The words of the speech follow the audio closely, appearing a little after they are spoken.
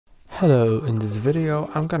Hello, in this video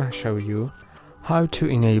I'm gonna show you how to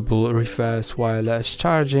enable reverse wireless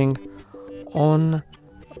charging on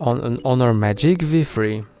our Magic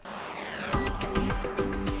V3.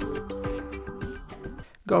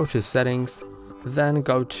 Go to settings, then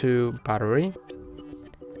go to battery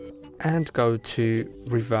and go to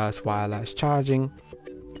reverse wireless charging,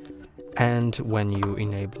 and when you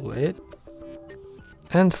enable it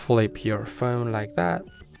and flip your phone like that,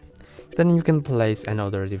 then you can place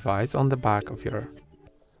another device on the back of your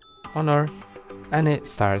Honor and it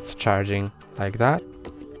starts charging like that.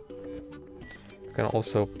 You can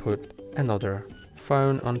also put another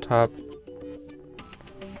phone on top.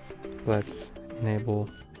 Let's enable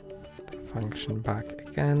the function back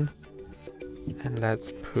again and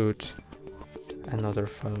let's put another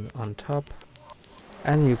phone on top,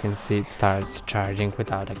 and you can see it starts charging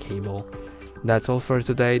without a cable. That's all for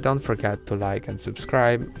today. Don't forget to like and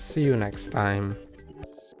subscribe. See you next time.